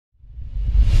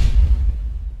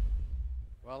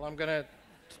Well, I'm going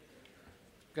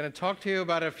to talk to you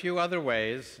about a few other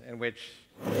ways in which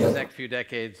these next few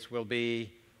decades will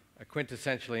be a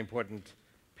quintessentially important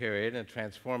period, a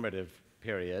transformative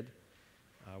period.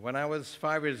 When I was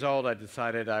 5 years old, I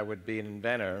decided I would be an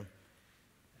inventor.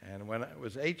 And when I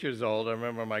was 8 years old, I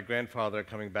remember my grandfather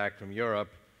coming back from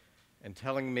Europe and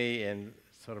telling me in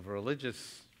sort of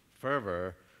religious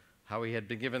fervor how he had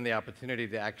been given the opportunity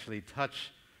to actually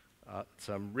touch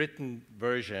some written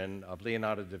version of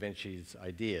Leonardo da Vinci's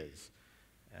ideas.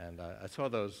 And I saw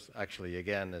those actually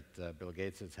again at Bill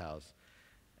Gates' house.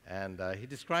 And he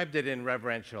described it in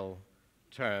reverential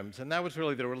terms, and that was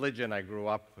really the religion I grew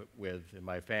up with in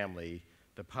my family,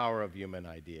 the power of human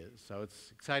ideas. So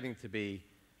it's exciting to be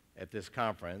at this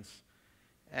conference.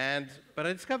 But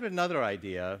I discovered another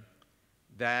idea,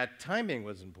 that timing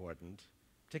was important,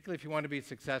 particularly if you want to be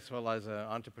successful as an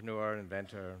entrepreneur,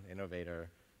 inventor,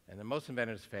 innovator. And then most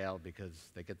inventors fail because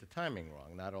they get the timing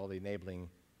wrong. Not all the enabling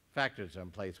factors are in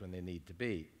place when they need to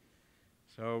be.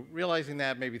 So realizing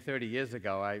that maybe 30 years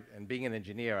ago, and being an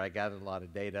engineer, I gathered a lot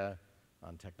of data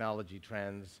on technology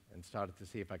trends and started to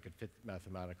see if I could fit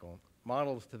mathematical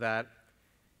models to that,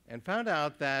 and found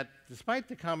out that despite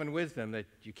the common wisdom that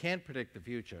you can't predict the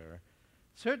future,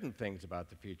 certain things about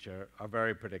the future are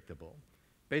very predictable.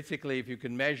 Basically, if you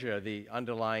can measure the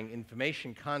underlying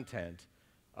information content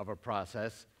of a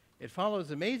process, it follows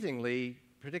amazingly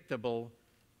predictable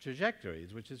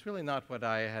trajectories, which is really not what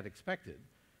I had expected.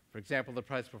 For example, the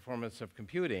price performance of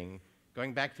computing,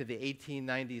 going back to the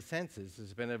 1890 census,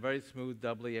 has been a very smooth,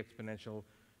 doubly exponential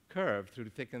curve through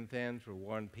thick and thin, through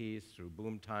war and peace, through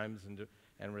boom times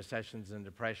and recessions and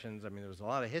depressions. I mean, there was a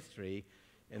lot of history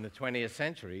in the 20th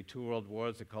century, 2 world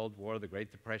wars, the Cold War, the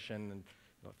Great Depression, and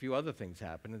a few other things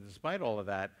happened. And despite all of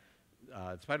that,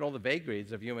 despite all the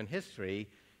vagaries of human history,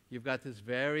 you've got this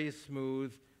very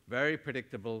smooth, very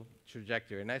predictable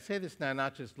trajectory. And I say this now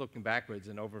not just looking backwards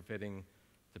and overfitting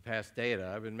the past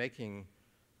data. I've been making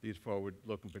these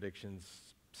forward-looking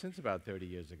predictions since about 30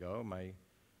 years ago. My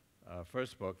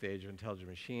first book, The Age of Intelligent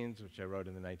Machines, which I wrote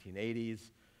in the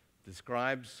 1980s,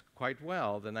 describes quite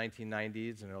well the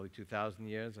 1990s and early 2000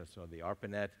 years. I saw the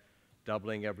ARPANET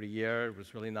doubling every year. It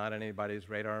was really not on anybody's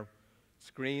radar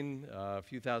screen. A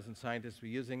few thousand scientists were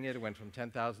using it. It went from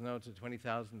 10,000 nodes to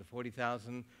 20,000 to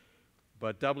 40,000.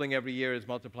 But doubling every year is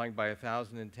multiplying by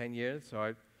 1,000 in 10 years. So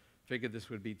I figured this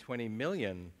would be 20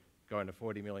 million going to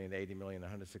 40 million, 80 million,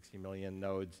 160 million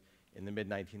nodes in the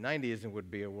mid-1990s, and would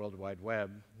be a World Wide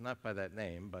Web, not by that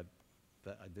name, but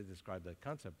I did describe that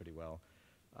concept pretty well,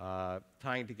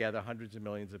 tying together hundreds of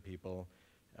millions of people,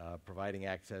 providing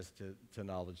access to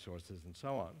knowledge sources and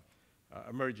so on,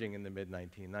 emerging in the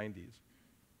mid-1990s.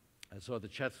 I saw the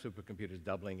chess supercomputers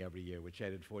doubling every year, which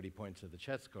added 40 points to the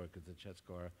chess score, because the chess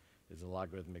score is a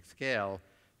logarithmic scale.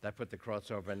 That put the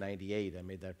crossover in 98. I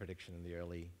made that prediction in the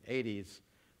early 80s.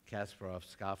 Kasparov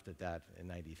scoffed at that in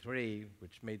 93,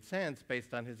 which made sense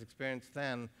based on his experience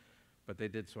then, but they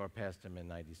did soar past him in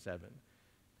 97.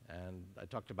 And I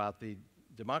talked about the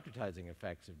democratizing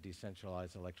effects of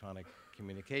decentralized electronic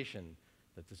communication,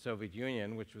 that the Soviet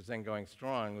Union, which was then going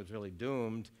strong, was really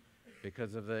doomed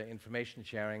because of the information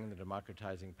sharing and the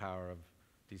democratizing power of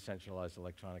decentralized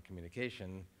electronic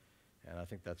communication. And I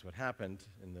think that's what happened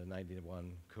in the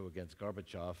 91 coup against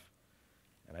Gorbachev.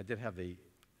 And I did have the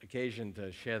occasion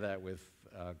to share that with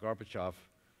Gorbachev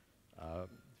a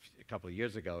couple of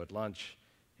years ago at lunch.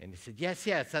 And he said, yes,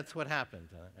 that's what happened.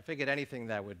 I figured anything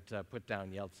that would put down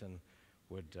Yeltsin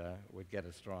would get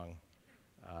a strong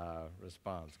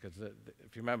response. Because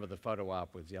if you remember, the photo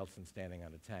op was Yeltsin standing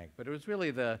on a tank. But it was really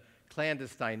the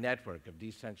clandestine network of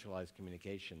decentralized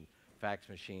communication, fax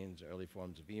machines, early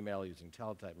forms of email using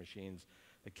teletype machines,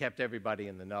 that kept everybody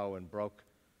in the know and broke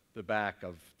the back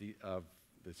of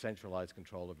the centralized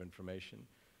control of information.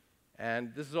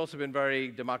 And this has also been very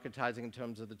democratizing in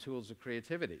terms of the tools of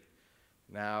creativity.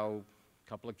 Now, a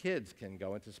couple of kids can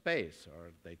go into space,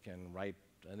 or they can write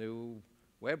a new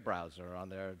web browser on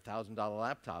their $1,000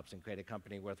 laptops and create a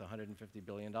company worth $150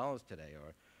 billion today.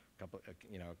 Or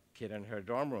a kid in her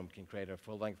dorm room can create a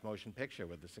full-length motion picture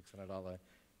with a $600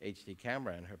 HD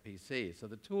camera in her PC. So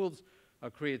the tools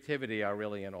of creativity are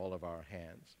really in all of our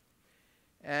hands.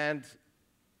 And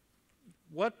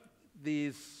what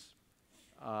these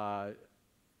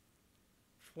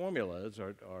formulas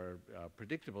or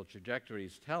predictable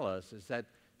trajectories tell us is that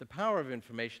the power of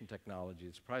information technology,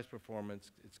 its price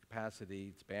performance, its capacity,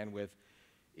 its bandwidth,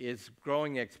 is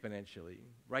growing exponentially.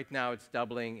 Right now, it's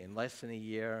doubling in less than a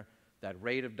year. That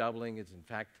rate of doubling is, in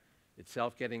fact,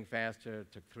 itself getting faster.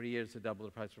 It took 3 years to double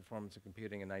the price performance of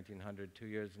computing in 1900, 2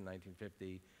 years in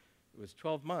 1950, It was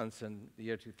 12 months in the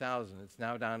year 2000. It's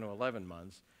now down to 11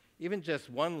 months. Even just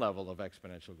one level of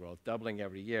exponential growth, doubling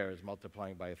every year, is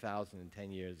multiplying by 1,000 in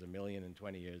 10 years, a million in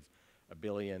 20 years, a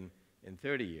billion in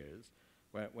 30 years.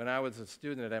 When I was a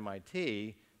student at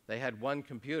MIT, they had one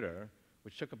computer,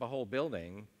 which took up a whole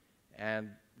building, and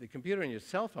the computer in your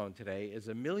cell phone today is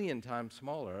 1,000,000 times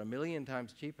smaller, 1,000,000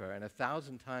 times cheaper, and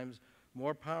 1,000 times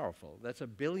more powerful. That's a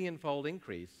billion-fold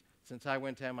increase since I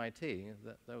went to MIT.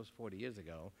 That was 40 years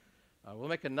ago. We'll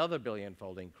make another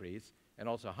billion-fold increase, and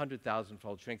also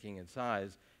 100,000-fold shrinking in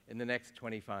size in the next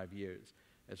 25 years,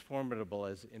 as formidable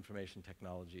as information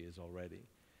technology is already.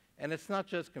 And it's not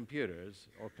just computers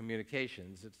or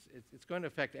communications. It's going to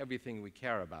affect everything we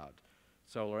care about.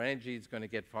 Solar energy is going to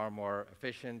get far more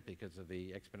efficient because of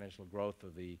the exponential growth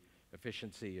of the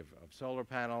efficiency of solar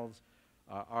panels.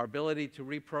 Our ability to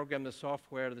reprogram the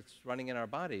software that's running in our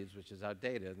bodies, which is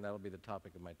outdated, and that'll be the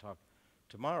topic of my talk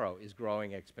tomorrow, is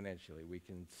growing exponentially. We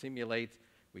can simulate,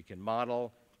 we can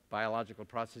model biological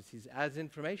processes as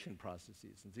information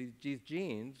processes. And these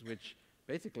genes, which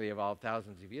basically evolved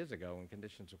thousands of years ago when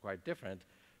conditions were quite different,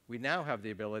 we now have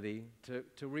the ability to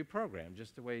reprogram,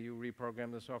 just the way you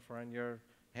reprogram the software on your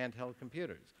handheld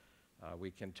computers.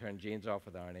 We can turn genes off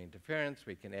with RNA interference.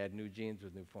 We can add new genes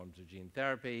with new forms of gene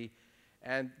therapy.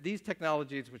 And these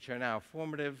technologies, which are now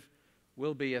formative,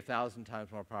 will be 1,000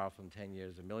 times more powerful in 10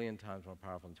 years, 1,000,000 times more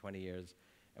powerful in 20 years.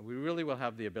 And we really will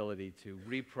have the ability to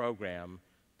reprogram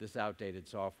this outdated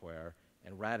software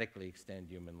and radically extend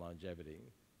human longevity.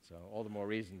 So all the more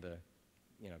reason to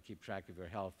keep track of your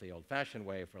health the old-fashioned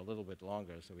way for a little bit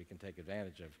longer so we can take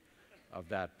advantage of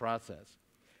that process.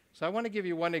 So I want to give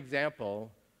you one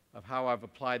example of how I've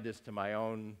applied this to my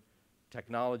own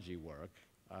technology work.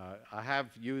 I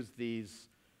have used these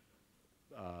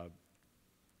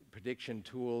prediction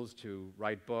tools to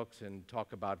write books and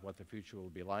talk about what the future will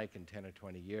be like in 10 or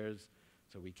 20 years.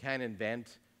 So we can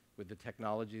invent with the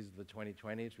technologies of the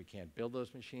 2020s. We can't build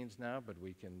those machines now, but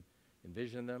we can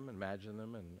envision them, imagine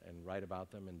them, and write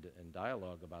about them and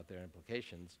dialogue about their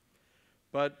implications.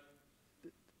 But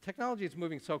technology is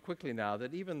moving so quickly now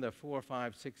that even the 4,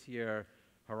 5, 6-year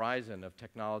horizon of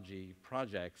technology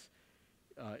projects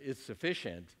is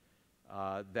sufficient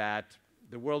that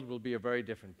the world will be a very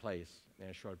different place in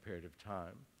a short period of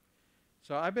time.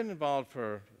 So I've been involved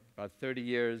for about 30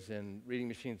 years in reading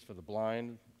machines for the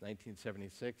blind.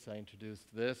 1976, I introduced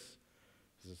this.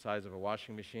 It was the size of a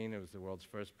washing machine. It was the world's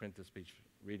first print-to-speech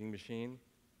reading machine.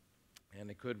 And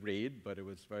it could read, but it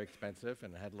was very expensive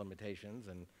and it had limitations,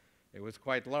 and it was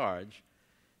quite large.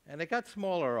 And it got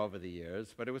smaller over the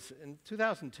years, but it was, in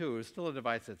 2002, it was still a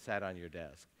device that sat on your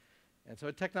desk. And so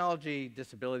at technology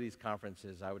disabilities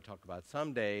conferences, I would talk about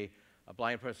someday a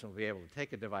blind person will be able to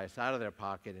take a device out of their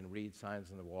pocket and read signs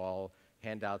on the wall,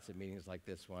 handouts at meetings like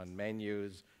this one,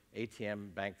 menus,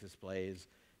 ATM bank displays,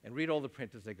 and read all the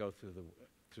print as they go through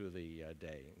the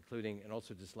day, including and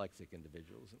also dyslexic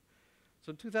individuals.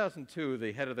 So in 2002,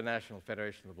 the head of the National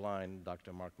Federation of the Blind,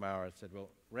 Dr. Mark Maurer, said, well,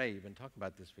 Ray, you've been talking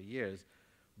about this for years.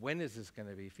 When is this going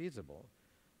to be feasible?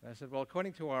 And I said, well,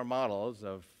 according to our models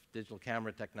of digital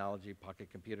camera technology, pocket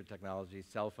computer technology,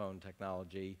 cell phone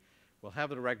technology, we'll have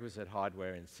the requisite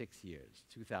hardware in 6 years,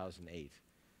 2008.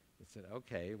 He said,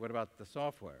 okay, what about the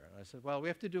software? And I said, well, we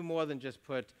have to do more than just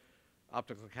put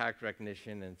optical character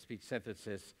recognition and speech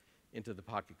synthesis into the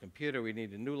pocket computer. We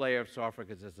need a new layer of software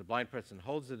because as the blind person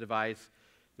holds the device,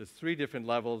 there's 3 different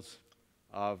levels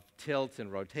of tilt and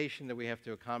rotation that we have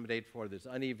to accommodate for. There's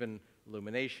uneven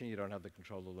illumination. You don't have the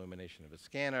controlled illumination of a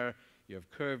scanner. You have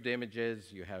curved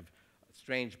images. You have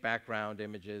strange background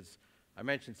images. I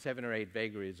mentioned 7 or 8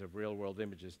 vagaries of real-world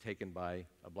images taken by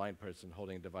a blind person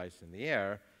holding a device in the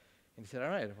air. And he said, all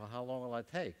right, well, how long will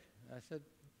that take? I said,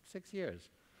 6 years.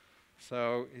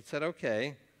 So he said,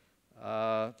 okay,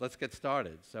 let's get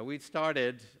started. So we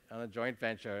started on a joint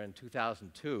venture in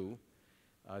 2002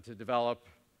 to develop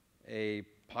a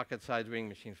pocket-sized reading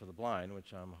machine for the blind,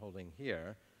 which I'm holding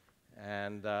here.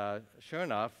 And sure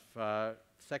enough,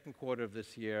 second quarter of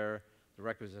this year, the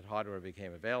requisite hardware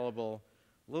became available.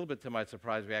 A little bit to my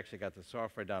surprise, we actually got the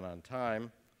software done on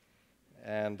time.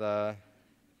 And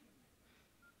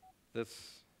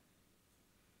this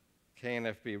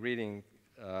KNFB reading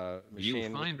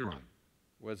machine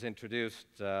was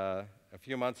introduced a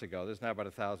few months ago. There's now about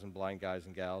 1,000 blind guys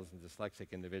and gals and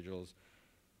dyslexic individuals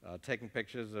taking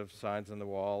pictures of signs on the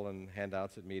wall and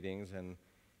handouts at meetings and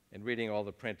reading all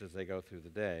the print as they go through the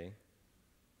day.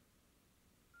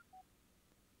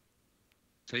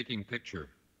 Taking picture.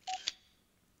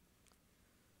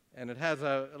 And it has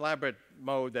an elaborate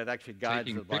mode that actually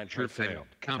guides the blind person, failed.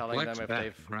 telling Complex them if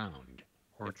they've background.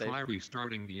 Or try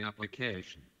restarting the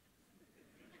application.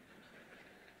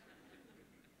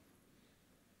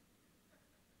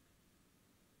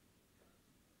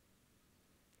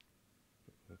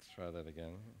 try that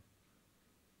again.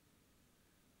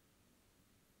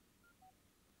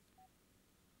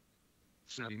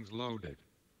 Settings loaded.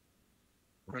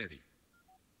 Ready.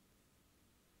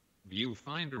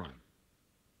 Viewfinder on.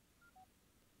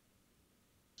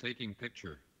 Taking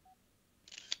picture.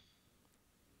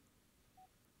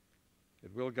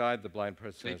 It will guide the blind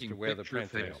person as to where the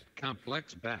print is.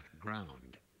 Complex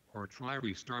background. Or try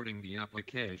restarting the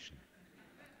application.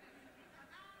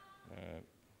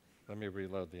 Let me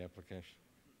reload the application.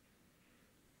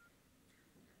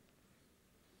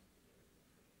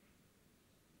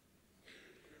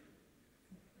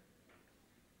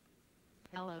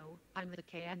 Hello, I'm the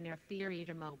Canner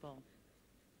Theater Mobile.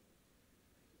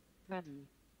 Ready.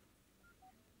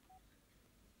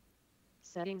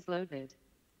 Settings loaded.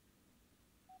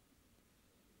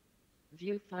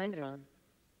 Viewfinder on.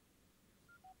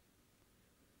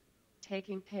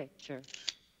 Taking picture.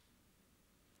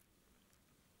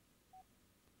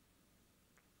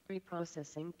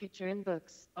 Reprocessing picture in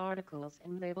books, articles,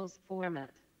 and labels format.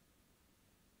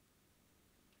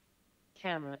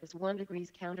 Camera is 1 degree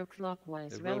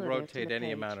counterclockwise It will relative rotate to the any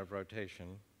page. amount of rotation.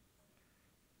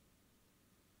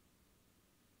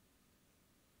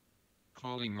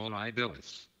 Calling all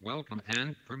idealists. Welcome,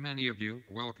 and for many of you,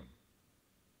 welcome.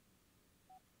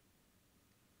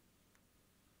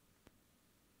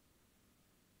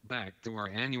 Back to our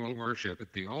annual worship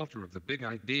at the altar of the big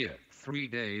idea. 3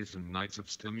 days and nights of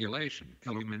stimulation,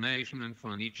 illumination, and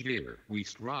fun each year. We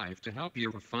strive to help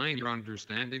you refine your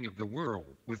understanding of the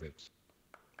world with it.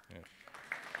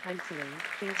 Canceling.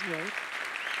 Please wait.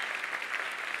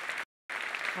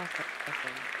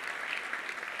 Processing.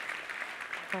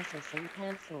 Processing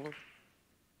cancelled.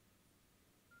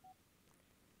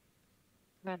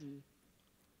 Ready.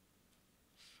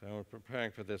 So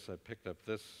preparing for this, I picked up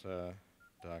this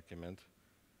document.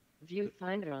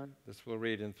 Viewfinder on. This will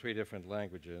read in 3 different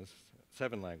languages,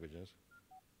 7 languages.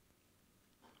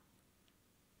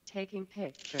 Taking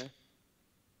picture.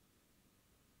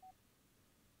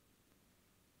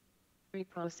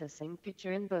 Reprocessing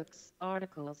picture in books,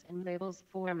 articles, and labels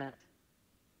format.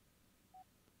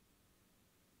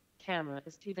 Camera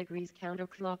is 2 degrees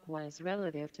counterclockwise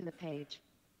relative to the page.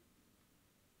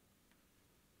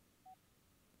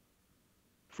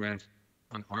 Friends,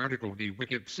 an article de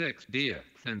Wikip 6 dia,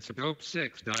 Fensadope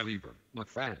 6 die lieber, la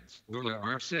France, Lula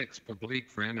R6 publiek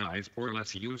franchise pour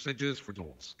less usages for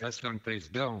tools, Gastontes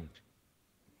don't.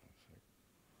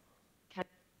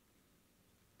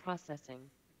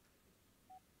 Processing.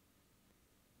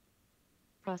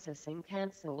 Processing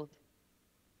cancelled.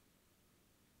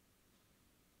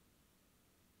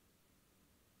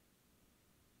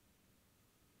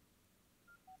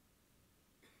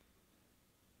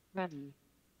 Ready.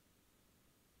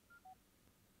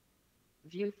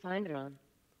 Viewfinder on.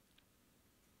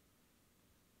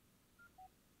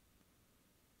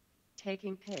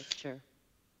 Taking picture.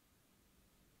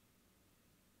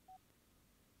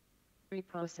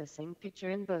 Reprocessing picture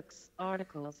in books,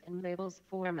 articles, and labels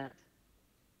format.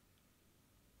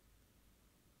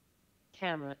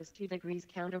 Camera is 2 degrees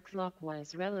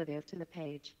counterclockwise relative to the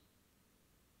page.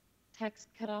 Text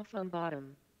cut off on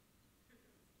bottom.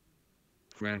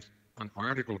 Friends, an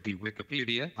article de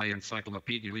Wikipedia I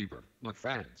Encyclopedia Libre, la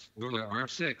France, Lula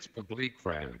R6 publiek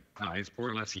franchise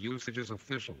pour less usages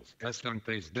officials,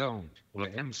 Gastontes don't, la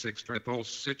M6 triples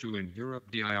situ in Europe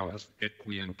DIOS, et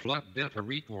qui en plot data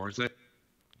reports it.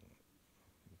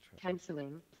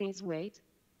 Canceling. Please wait.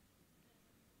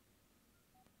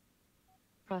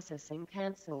 Processing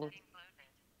cancelled.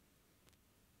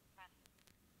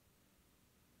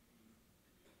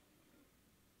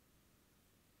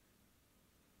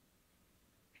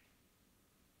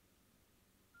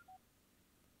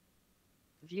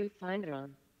 Viewfinder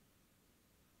on.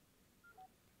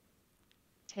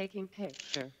 Taking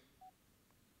picture.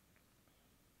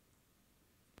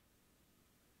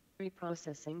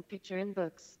 Reprocessing picture in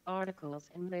books, articles,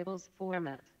 and labels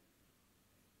format.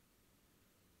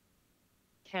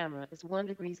 Camera is 1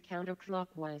 degree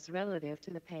counterclockwise relative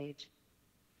to the page.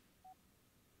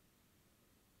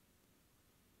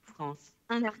 France.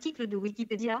 Un article de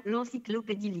Wikipédia,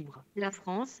 l'encyclopédie libre. La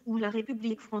France, ou la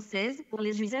République française, pour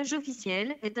les usages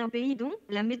officiels, est un pays dont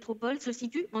la métropole se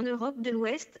situe en Europe de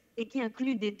l'Ouest et qui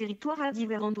inclut des territoires à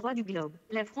divers endroits du globe.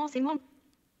 La France est membre.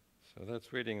 So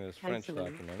that's reading this French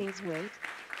Canceling. document. Please wait.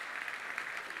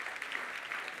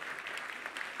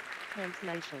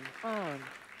 Translation on.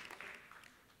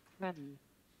 Ready.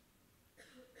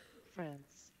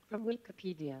 France. From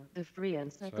Wikipedia, the free So I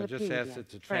encyclopedia. just asked it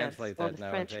to France, translate or that the now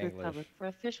French into English. Republic for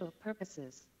official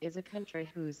purposes, is a country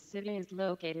whose city is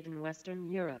located in Western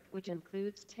Europe, which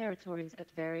includes territories at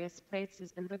various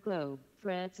places in the globe.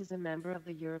 France is a member of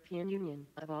the European Union.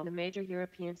 Of all the major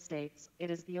European states, it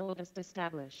is the oldest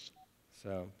established.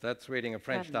 So that's reading a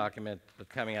French Heaven. document, but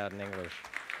coming out in English.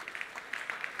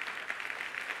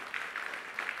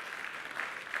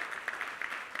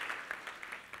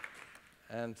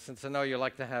 And since I know you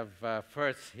like to have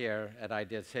firsts here at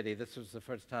Idea City, this was the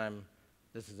first time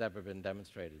this has ever been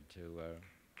demonstrated, to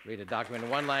read a document in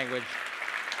one language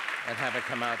and have it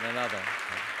come out in another.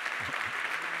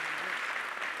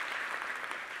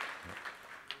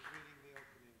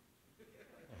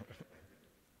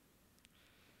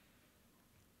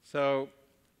 So,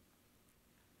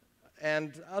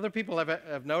 and other people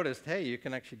have noticed, hey, you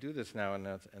can actually do this now in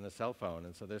a cell phone,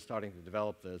 and so they're starting to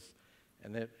develop this.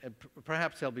 And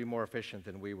perhaps they'll be more efficient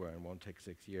than we were and won't take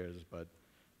 6 years, but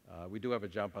we do have a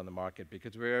jump on the market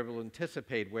because we were able to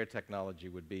anticipate where technology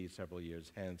would be several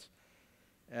years hence.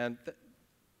 And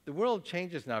the world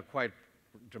changes now quite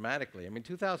dramatically. I mean,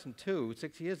 2002,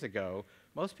 6 years ago,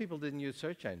 most people didn't use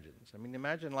search engines. I mean,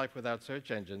 imagine life without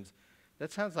search engines.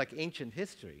 That sounds like ancient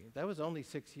history. That was only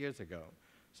 6 years ago.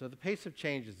 So the pace of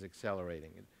change is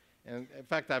accelerating. And in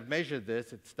fact, I've measured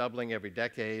this. It's doubling every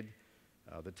decade.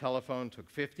 The telephone took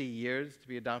 50 years to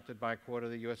be adopted by a quarter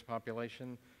of the US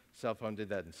population. Cell phone did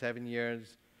that in 7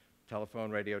 years.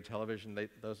 Telephone, radio, television,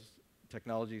 those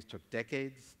technologies took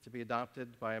decades to be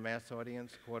adopted by a mass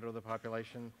audience, a quarter of the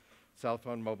population. Cell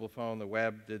phone, mobile phone, the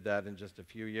web did that in just a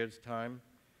few years' time.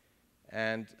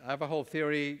 And I have a whole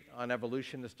theory on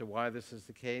evolution as to why this is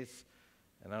the case.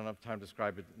 And I don't have time to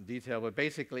describe it in detail, but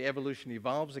basically evolution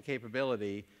evolves a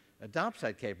capability, adopts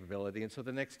that capability, and so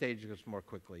the next stage goes more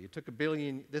quickly. It took 1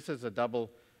 billion, this is a double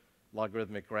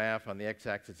logarithmic graph. On the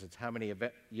x-axis, it's how many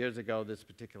years ago this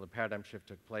particular paradigm shift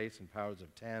took place in powers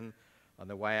of 10. On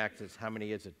the y-axis, how many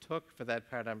years it took for that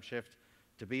paradigm shift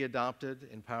to be adopted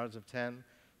in powers of 10.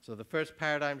 So the first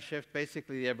paradigm shift,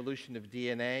 basically the evolution of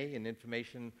DNA, an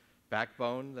information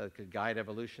backbone that could guide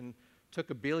evolution,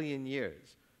 took 1 billion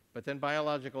years. But then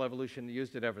biological evolution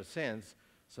used it ever since.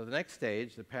 So the next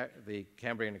stage, the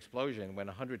Cambrian explosion, went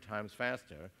 100 times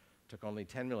faster, took only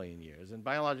 10 million years. And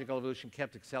biological evolution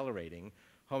kept accelerating.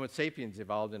 Homo sapiens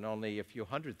evolved in only a few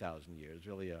 100,000 years,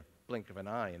 really a blink of an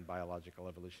eye in biological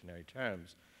evolutionary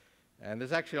terms. And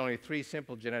there's actually only 3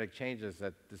 simple genetic changes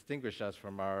that distinguish us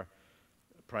from our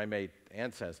primate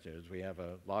ancestors. We have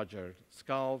a larger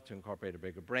skull to incorporate a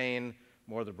bigger brain.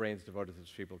 More of the brain's devoted to the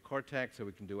cerebral cortex, so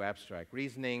we can do abstract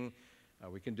reasoning.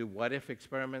 We can do what-if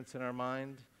experiments in our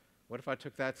mind. What if I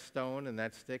took that stone and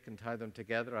that stick and tied them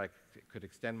together? I could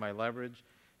extend my leverage.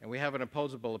 And we have an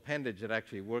opposable appendage that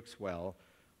actually works well.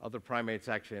 Other primates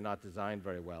actually are not designed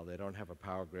very well. They don't have a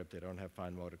power grip. They don't have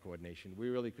fine motor coordination. We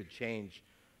really could change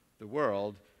the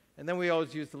world. And then we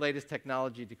always use the latest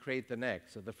technology to create the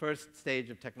next. So the first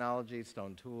stage of technology,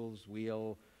 stone tools,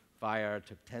 wheel, fire,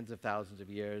 took tens of thousands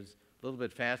of years, a little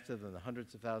bit faster than the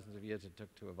hundreds of thousands of years it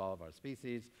took to evolve our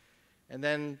species. And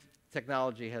then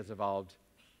technology has evolved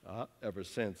ever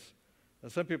since. Now,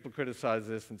 some people criticize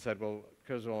this and said, well,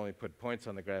 Kurzweil only put points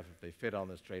on the graph if they fit on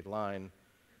the straight line.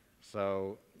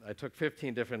 So I took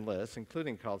 15 different lists,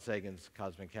 including Carl Sagan's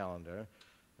Cosmic Calendar,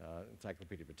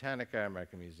 Encyclopedia Britannica,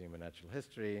 American Museum of Natural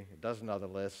History, a dozen other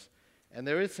lists. And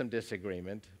there is some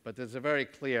disagreement, but there's a very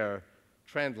clear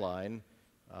trend line.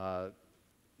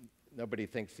 Nobody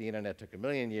thinks the internet took 1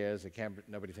 million years.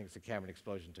 Nobody thinks the Cambrian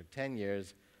explosion took 10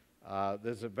 years.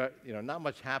 There's not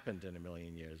much happened in 1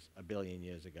 billion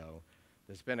years ago.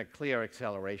 There's been a clear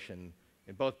acceleration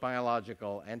in both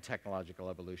biological and technological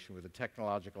evolution, with the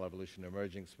technological evolution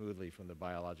emerging smoothly from the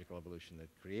biological evolution that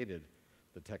created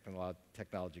the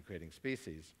technology-creating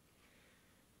species.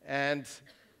 And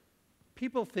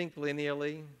people think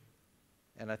linearly,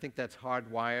 and I think that's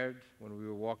hardwired. When we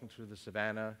were walking through the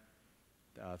savannah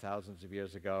thousands of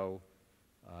years ago,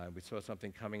 we saw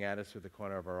something coming at us through the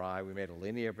corner of our eye. We made a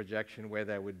linear projection where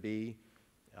that would be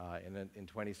in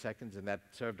 20 seconds, and that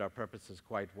served our purposes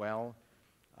quite well.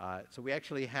 So we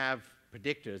actually have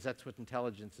predictors. That's what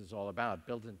intelligence is all about,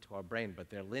 built into our brain, but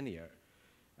they're linear.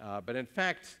 But in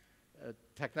fact,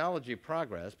 technology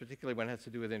progress, particularly when it has to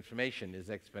do with information, is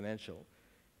exponential.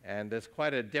 And there's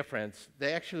quite a difference.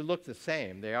 They actually look the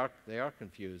same. They are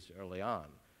confused early on.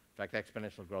 In fact,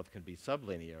 exponential growth can be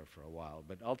sublinear for a while,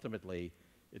 but ultimately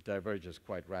it diverges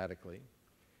quite radically.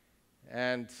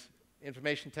 And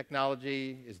information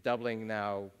technology is doubling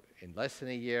now in less than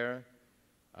a year.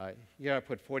 Here I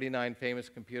put 49 famous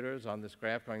computers on this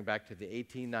graph going back to the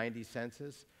 1890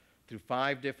 census. through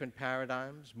 5 different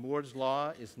paradigms. Moore's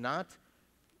law is not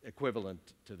equivalent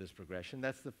to this progression.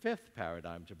 That's the 5th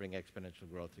paradigm to bring exponential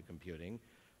growth to computing.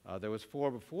 There was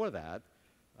 4 before that.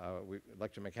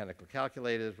 Electromechanical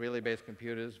calculators, relay-based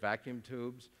computers, vacuum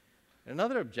tubes.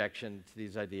 Another objection to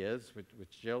these ideas,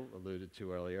 which Jill alluded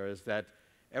to earlier, is that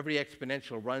every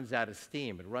exponential runs out of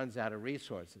steam. It runs out of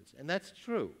resources. And that's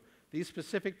true. These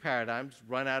specific paradigms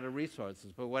run out of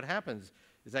resources. But what happens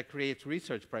is that creates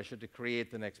research pressure to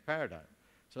create the next paradigm.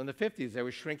 So in the 50s, they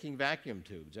were shrinking vacuum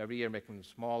tubes, every year making them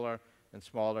smaller and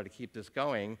smaller to keep this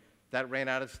going. That ran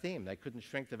out of steam. They couldn't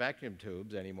shrink the vacuum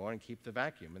tubes anymore and keep the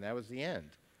vacuum. And that was the end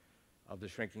of the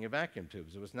shrinking of vacuum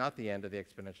tubes. It was not the end of the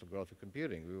exponential growth of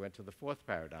computing. We went to the 4th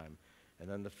paradigm. And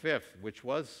then the 5th, which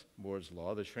was Moore's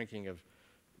law, the shrinking of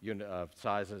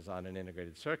sizes on an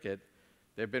integrated circuit.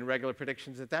 There have been regular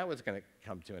predictions that that was going to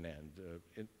come to an end.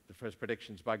 The first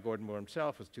predictions by Gordon Moore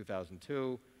himself was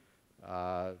 2002.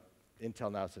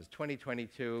 Intel now says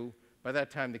 2022. By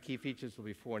that time, the key features will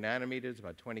be 4 nanometers,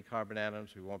 about 20 carbon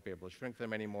atoms. We won't be able to shrink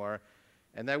them anymore.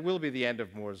 And that will be the end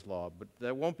of Moore's law, but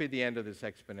that won't be the end of this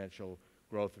exponential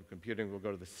growth of computing. We'll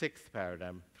go to the 6th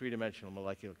paradigm, 3-dimensional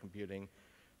molecular computing.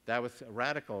 That was a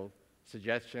radical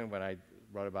suggestion when I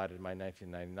wrote about it in my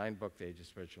 1999 book, The Age of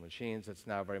Spiritual Machines. It's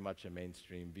now very much a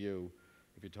mainstream view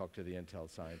if you talk to the Intel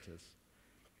scientists.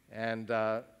 And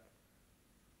I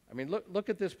mean, look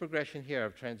at this progression here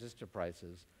of transistor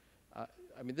prices.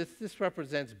 I mean, this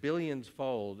represents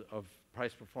billions-fold of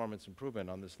price-performance improvement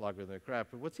on this logarithmic graph.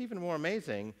 But what's even more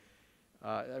amazing,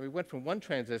 we went from 1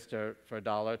 transistor for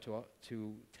 $1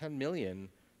 to 10 million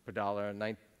per dollar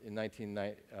in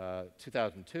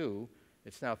 2002.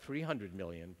 It's now 300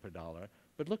 million per dollar.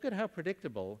 But look at how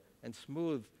predictable and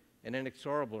smooth and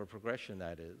inexorable a progression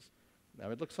that is. Now,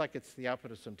 it looks like it's the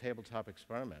output of some tabletop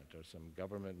experiment or some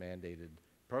government-mandated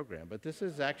program. But this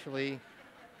is actually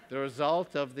the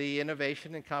result of the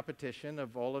innovation and competition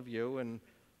of all of you and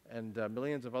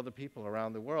millions of other people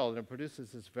around the world, and it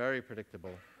produces this very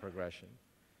predictable progression.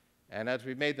 And as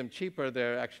we've made them cheaper,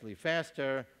 they're actually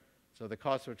faster, so the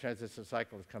cost of a transistor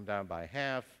cycle has come down by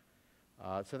half.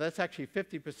 So that's actually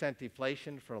 50%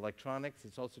 deflation for electronics.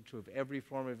 It's also true of every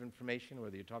form of information,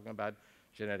 whether you're talking about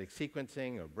genetic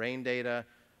sequencing or brain data.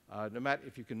 No matter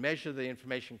if you can measure the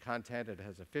information content, it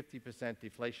has a 50%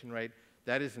 deflation rate.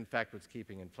 That is, in fact, what's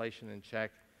keeping inflation in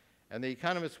check. And the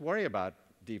economists worry about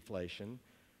deflation.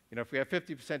 You know, if we have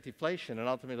 50% deflation and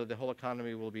ultimately the whole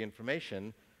economy will be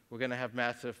information, we're going to have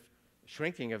massive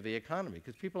shrinking of the economy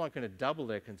because people aren't going to double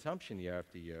their consumption year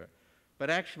after year. But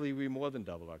actually, we more than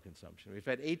doubled our consumption. We've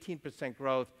had 18%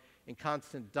 growth in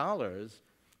constant dollars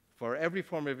for every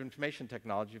form of information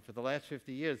technology for the last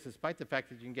 50 years, despite the fact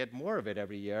that you can get more of it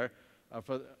every year,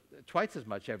 for twice as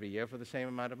much every year for the same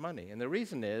amount of money. And the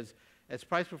reason is, as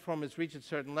price performance reaches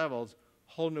certain levels,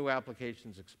 whole new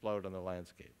applications explode on the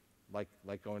landscape, like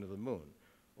going to the moon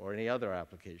or any other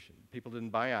application. People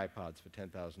didn't buy iPods for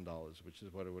 $10,000, which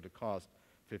is what it would have cost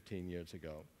 15 years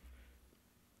ago.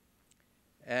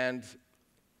 And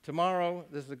tomorrow,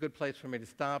 this is a good place for me to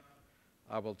stop.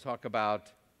 I will talk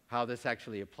about how this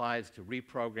actually applies to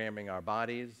reprogramming our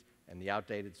bodies and the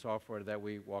outdated software that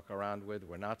we walk around with.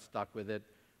 We're not stuck with it.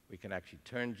 We can actually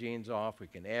turn genes off. We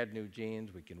can add new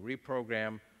genes. We can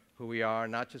reprogram who we are,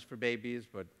 not just for babies,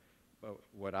 but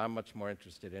what I'm much more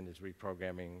interested in is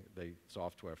reprogramming the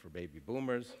software for baby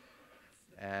boomers.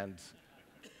 And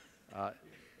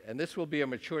this will be a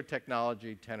mature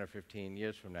technology 10 or 15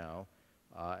 years from now.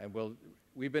 And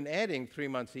we've been adding 3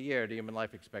 months a year to human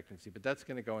life expectancy, but that's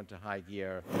going to go into high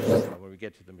gear when we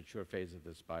get to the mature phase of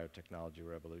this biotechnology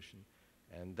revolution.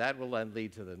 And that will then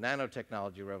lead to the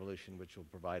nanotechnology revolution, which will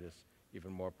provide us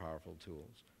even more powerful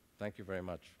tools. Thank you very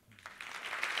much.